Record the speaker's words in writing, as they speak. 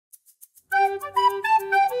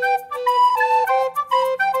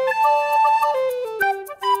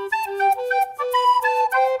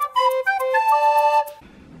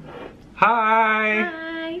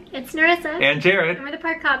And Jared. And we're the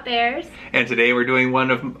Parkhopbears. And today we're doing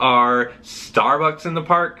one of our Starbucks in the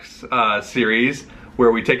Parks series,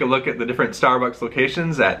 where we take a look at the different Starbucks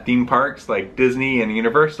locations at theme parks like Disney and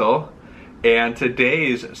Universal. And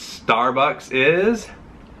today's Starbucks is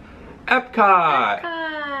EPCOT.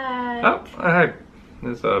 Oh,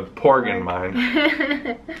 there's a porg in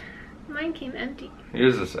mine. Mine came empty.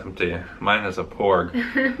 Yours is empty. Mine is a porg.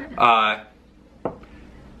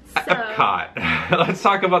 EPCOT. Let's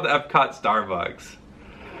talk about the EPCOT Starbucks.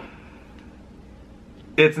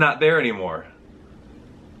 It's not there anymore.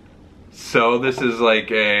 So this is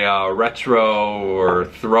like a retro or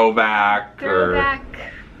throwback.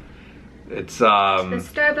 It's the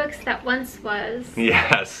Starbucks that once was.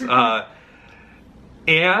 Yes. And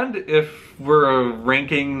if we're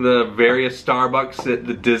ranking the various Starbucks at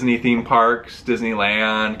the Disney theme parks,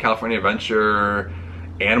 Disneyland, California Adventure,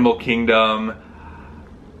 Animal Kingdom,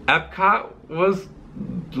 EPCOT was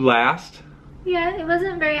last. Yeah, it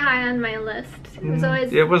wasn't very high on my list. It was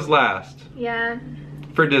always... It was last. Yeah.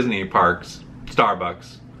 For Disney parks,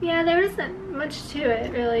 Starbucks. Yeah, there wasn't much to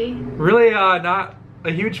it, really. Really not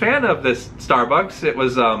a huge fan of this Starbucks. It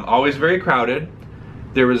was always very crowded.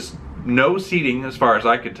 There was no seating as far as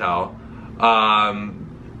I could tell.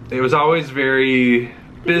 It was always very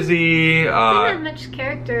busy. Didn't have much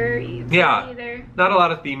character either. Not a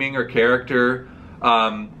lot of theming or character.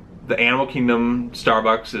 The Animal Kingdom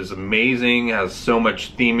Starbucks is amazing, has so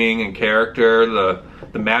much theming and character.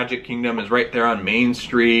 The Magic Kingdom is right there on Main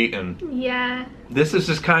Street, and yeah. This is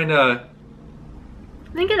just kind of...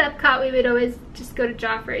 I think at EPCOT we would always just go to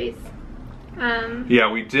Joffrey's.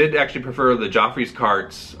 Yeah, we did actually prefer the Joffrey's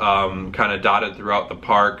carts kind of dotted throughout the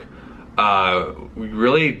park. We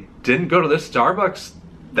really didn't go to this Starbucks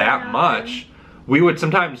that much. We would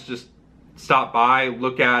sometimes just stop by,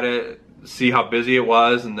 look at it, see how busy it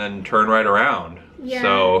was, and then turn right around. Yeah.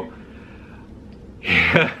 So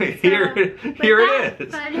here it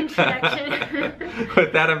is. Fun introduction.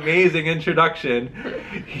 With that amazing introduction,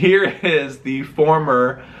 here is the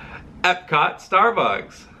former EPCOT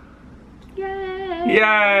Starbucks. Yay!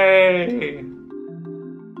 Yay!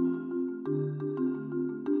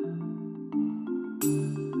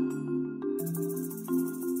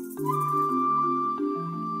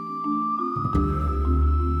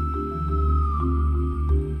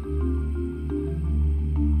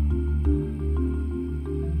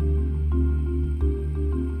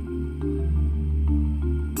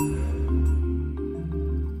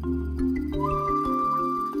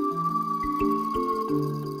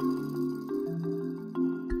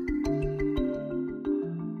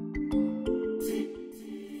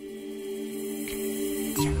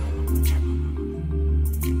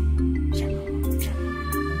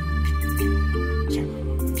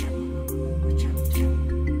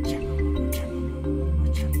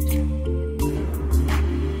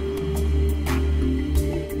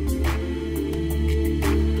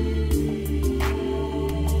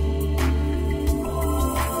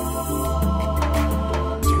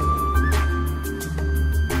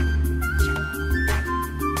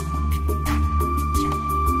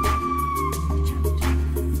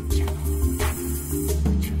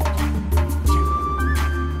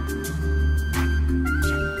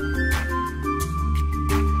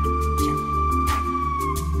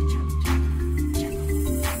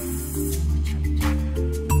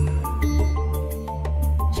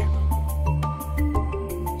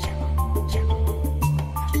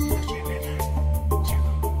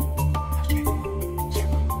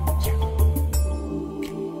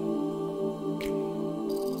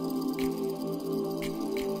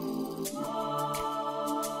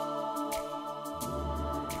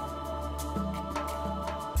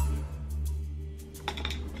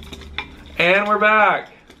 And we're back.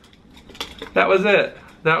 That was it.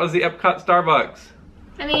 That was the EPCOT Starbucks.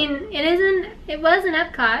 I mean, it was an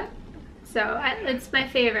EPCOT, so it's my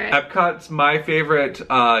favorite. EPCOT's my favorite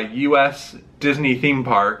U.S. Disney theme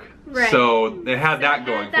park. Right. So it had that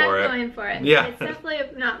going for it. Yeah. It's definitely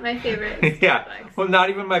not my favorite. Yeah. Starbucks. Well, not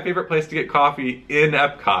even my favorite place to get coffee in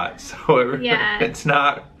EPCOT. So yeah. It's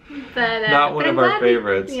not one of our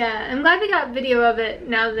favorites. Yeah, I'm glad we got video of it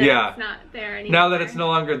now that it's not there anymore. Now that it's no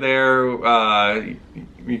longer there,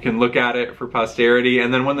 you can look at it for posterity,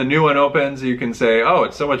 and then when the new one opens, you can say, oh,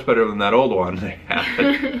 it's so much better than that old one they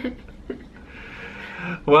had.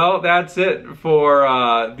 Well, that's it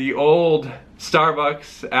for the old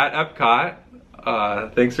Starbucks at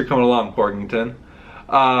EPCOT. Thanks for coming along, Porgington.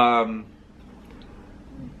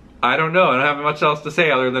 I don't know. I don't have much else to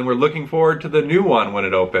say other than we're looking forward to the new one when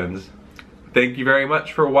it opens. Thank you very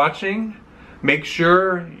much for watching. Make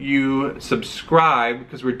sure you subscribe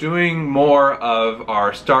because we're doing more of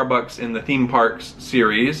our Starbucks in the theme parks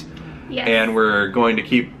series. Yes. And we're going to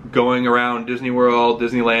keep going around Disney World,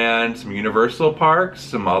 Disneyland, some Universal parks,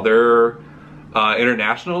 some other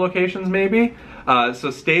international locations maybe.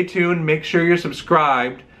 So stay tuned, make sure you're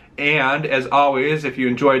subscribed, and as always, if you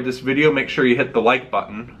enjoyed this video, make sure you hit the like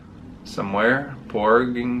button somewhere.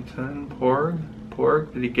 Porg,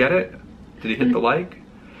 did he get it? Did he hit the like?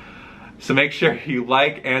 So make sure you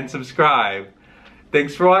like and subscribe.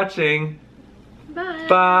 Thanks for watching. Bye.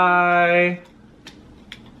 Bye.